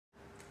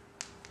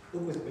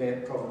Look with me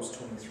at Proverbs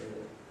 23.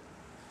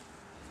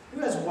 Who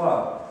has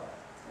woe?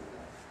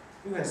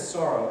 Who has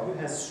sorrow? Who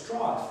has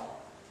strife?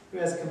 Who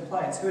has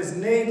complaints? Who has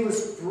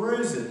needless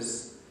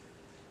bruises?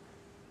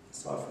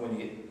 Aside from when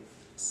you get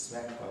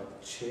smacked by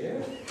a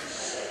chair.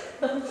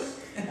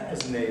 That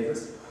was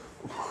needless.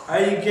 Are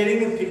you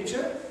getting the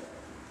picture?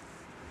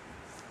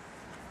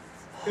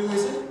 Who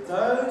is it?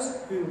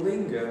 Those who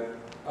linger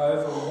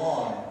over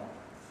wine.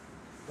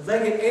 If they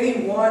get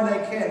any wine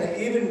they can,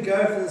 they even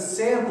go for the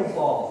sample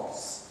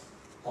bowls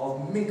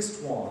of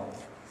mixed wine.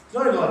 It's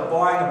not even like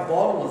buying a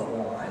bottle of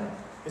wine.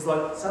 It's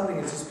like something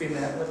that's just been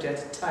left out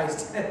to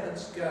taste and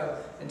just go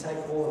and take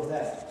all of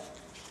that.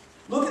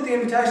 Look at the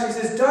invitation. He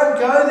says, don't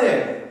go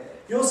there.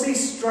 You'll see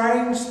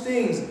strange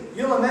things.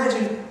 You'll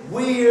imagine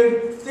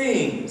weird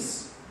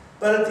things.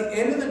 But at the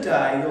end of the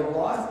day, your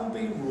life will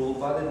be ruled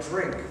by the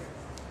drink.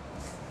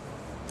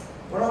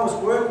 When I was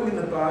working in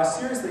the bar,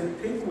 seriously,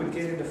 people would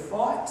get into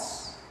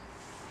fights.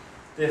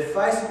 Their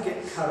face would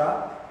get cut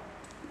up,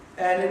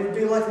 and it would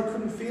be like they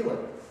couldn't feel it.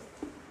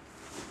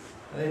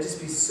 And they'd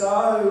just be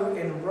so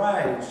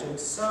enraged and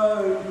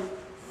so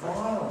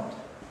violent.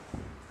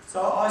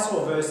 So I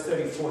saw verse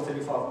 34,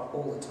 35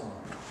 all the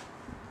time.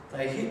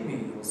 They hit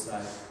me, you'll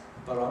say,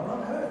 but I'm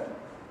not hurt.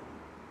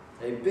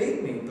 They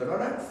beat me, but I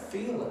don't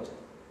feel it.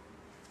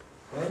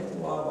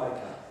 When will I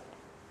wake up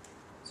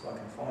so I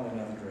can find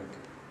another drink?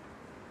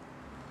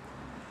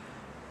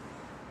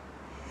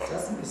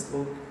 Doesn't this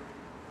look,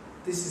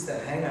 this is the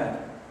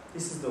hangover.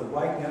 This is the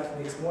waking up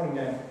the next morning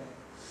going,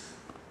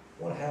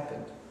 what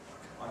happened?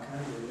 I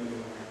can't even remember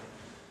what happened.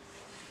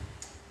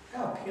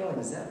 How appealing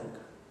does that look?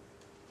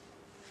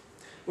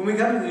 When we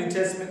come to the New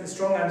Testament, the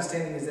strong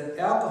understanding is that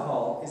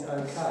alcohol is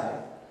okay,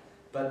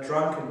 but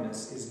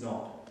drunkenness is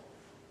not.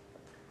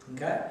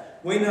 Okay?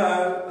 We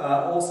know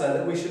also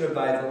that we should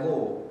obey the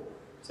law.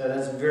 So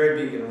that's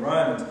very big in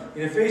Romans.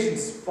 In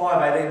Ephesians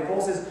 5:18,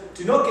 Paul says,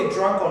 do not get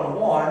drunk on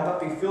wine, but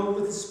be filled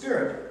with the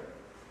Spirit.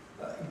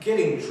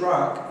 Getting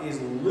drunk is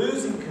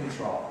losing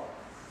control.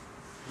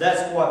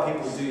 That's why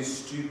people do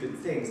stupid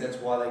things. That's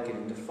why they get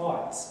into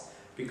fights,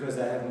 because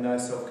they have no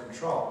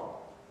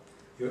self-control.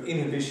 Your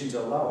inhibitions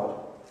are lowered.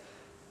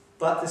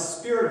 But the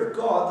Spirit of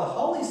God, the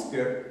Holy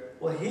Spirit,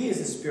 well, He is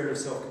the Spirit of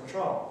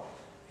self-control.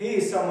 He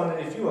is someone that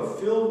if you are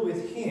filled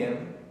with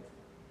Him,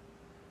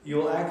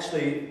 you'll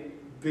actually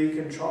be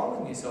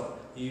controlling yourself.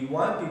 You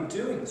won't be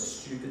doing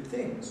stupid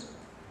things.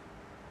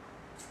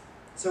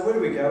 So where do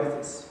we go with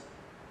this?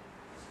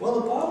 Well,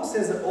 the Bible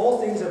says that all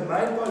things are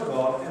made by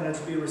God and are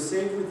to be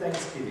received with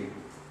thanksgiving.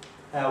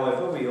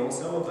 However, we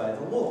also obey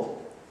the law.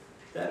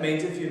 That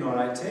means if you're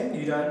not 18,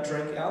 you don't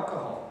drink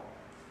alcohol.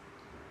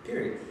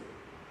 Period.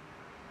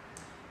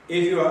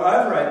 If you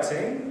are over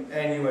 18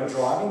 and you are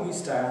driving, you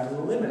stay under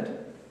the limit.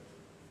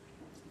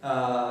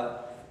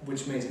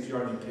 Which means if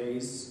you're on your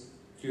P's,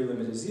 your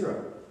limit is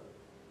 0.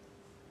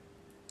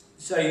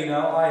 So you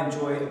know, I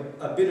enjoy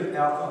a bit of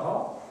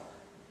alcohol,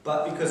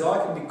 but because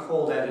I can be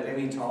called out at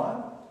any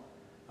time,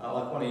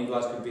 like one of you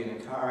guys could be in a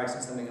car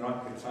accident or something and I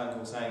could get a phone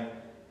call saying,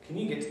 can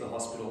you get to the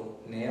hospital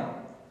now,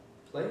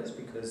 please,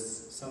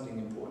 because something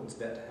important's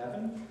about to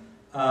happen.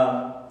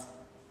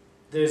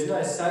 There's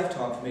no safe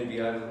time for me to be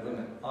over the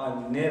limit.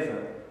 I'm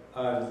never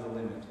over the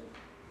limit.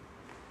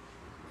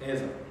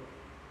 Ever.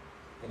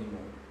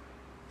 Anymore.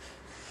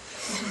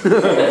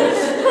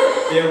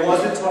 There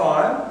was a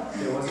time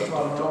when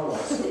I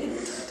was.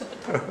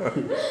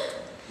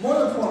 More to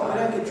the point, we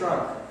don't get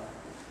drunk.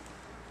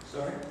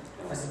 Sorry?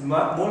 I said,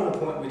 more to the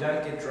point, we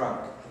don't get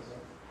drunk.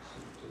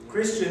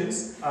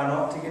 Christians are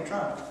not to get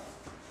drunk.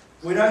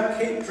 We don't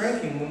keep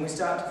drinking when we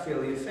start to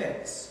feel the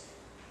effects.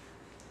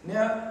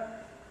 Now,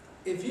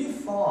 if you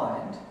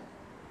find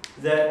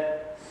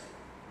that,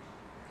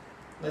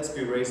 let's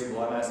be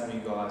reasonable, I know some of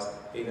you guys,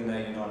 even though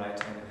you're not 18,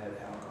 have had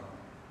alcohol.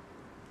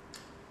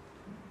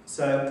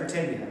 So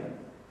pretend you haven't.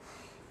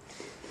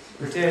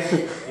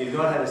 Pretend you've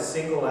not had a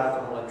single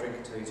alcoholic drink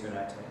until you turn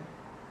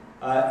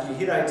 18. You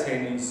hit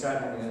 18 and you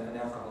start having an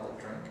alcoholic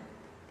drink.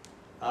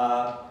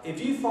 If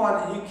you find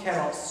that you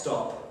cannot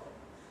stop,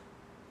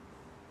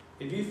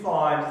 if you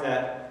find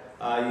that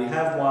you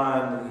have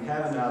one, and you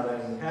have another,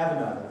 and you have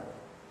another,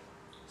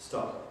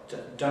 stop.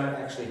 Don't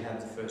actually have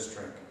the first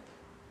drink.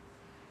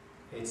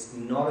 It's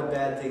not a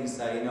bad thing to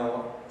say, you know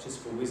what, just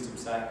for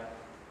wisdom's sake,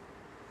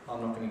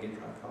 I'm not going to get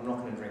drunk. I'm not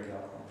going to drink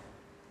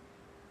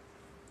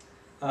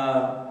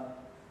alcohol.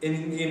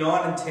 In year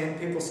 9 and 10,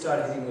 people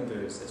started hitting the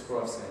booze. That's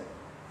what I've seen.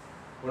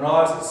 When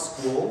I was at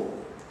school,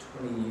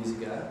 20 years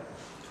ago,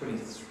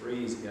 23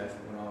 years ago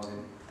from when I was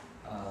in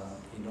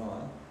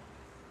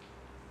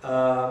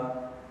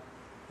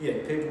year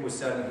 9, people were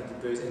starting to hit the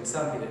booze, and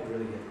some hit it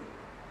really heavy.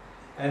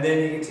 And then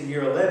you get to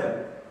year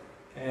 11,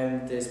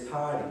 and there's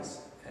parties,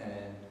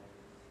 and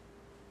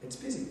it's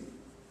busy.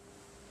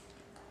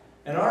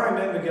 And I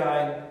remember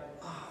going,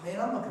 oh man,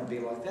 I'm not going to be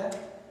like that.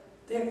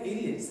 They're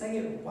idiots, they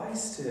get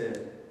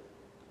wasted.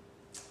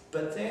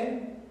 But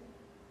then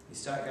you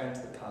start going to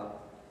the pub,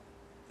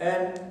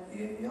 and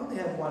you only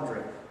have one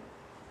drink.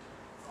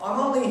 I'm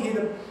only here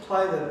to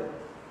play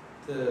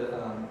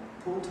the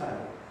pool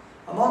table.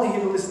 I'm only here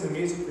to listen to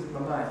music with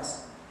my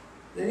mates.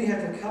 Then you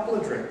have a couple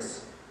of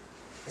drinks.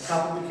 A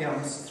couple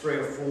becomes 3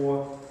 or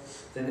 4,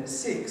 then it's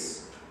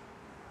 6.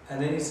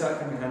 And then you start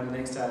coming home the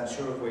next day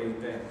unsure of where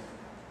you've been.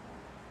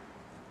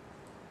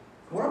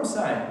 What I'm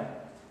saying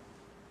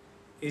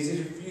is that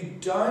if you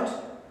don't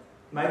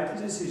make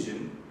the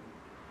decision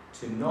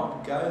to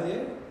not go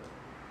there,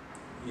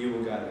 you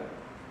will go there.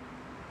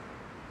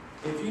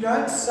 If you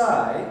don't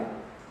say,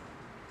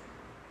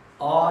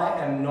 I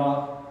am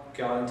not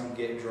going to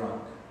get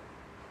drunk,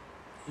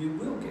 you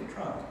will get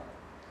drunk.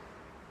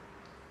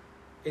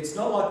 It's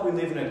not like we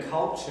live in a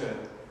culture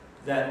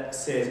that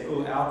says,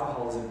 oh,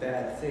 alcohol is a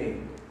bad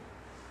thing,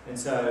 and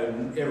so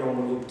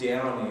everyone will look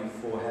down on you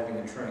for having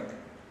a drink.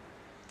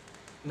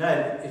 No,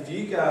 if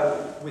you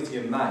go with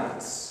your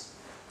mates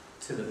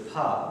to the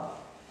pub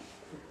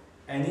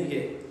and you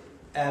get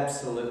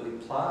absolutely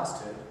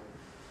plastered,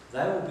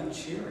 they will be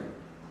cheering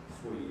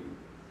for you.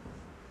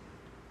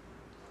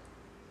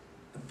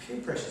 And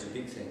peer pressure is a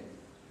big thing.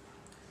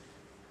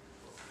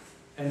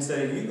 And so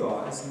you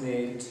guys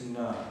need to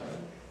know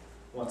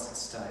what's at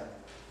stake.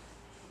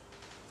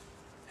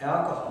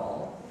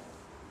 Alcohol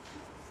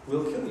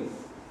will kill you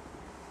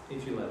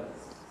if you let it.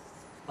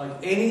 Like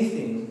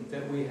anything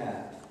that we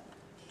have,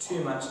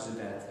 too much is a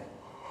bad thing.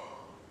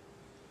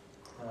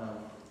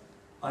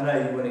 I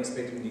know you weren't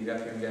expecting me to go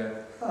up here and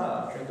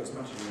go, drink as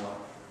much as you want.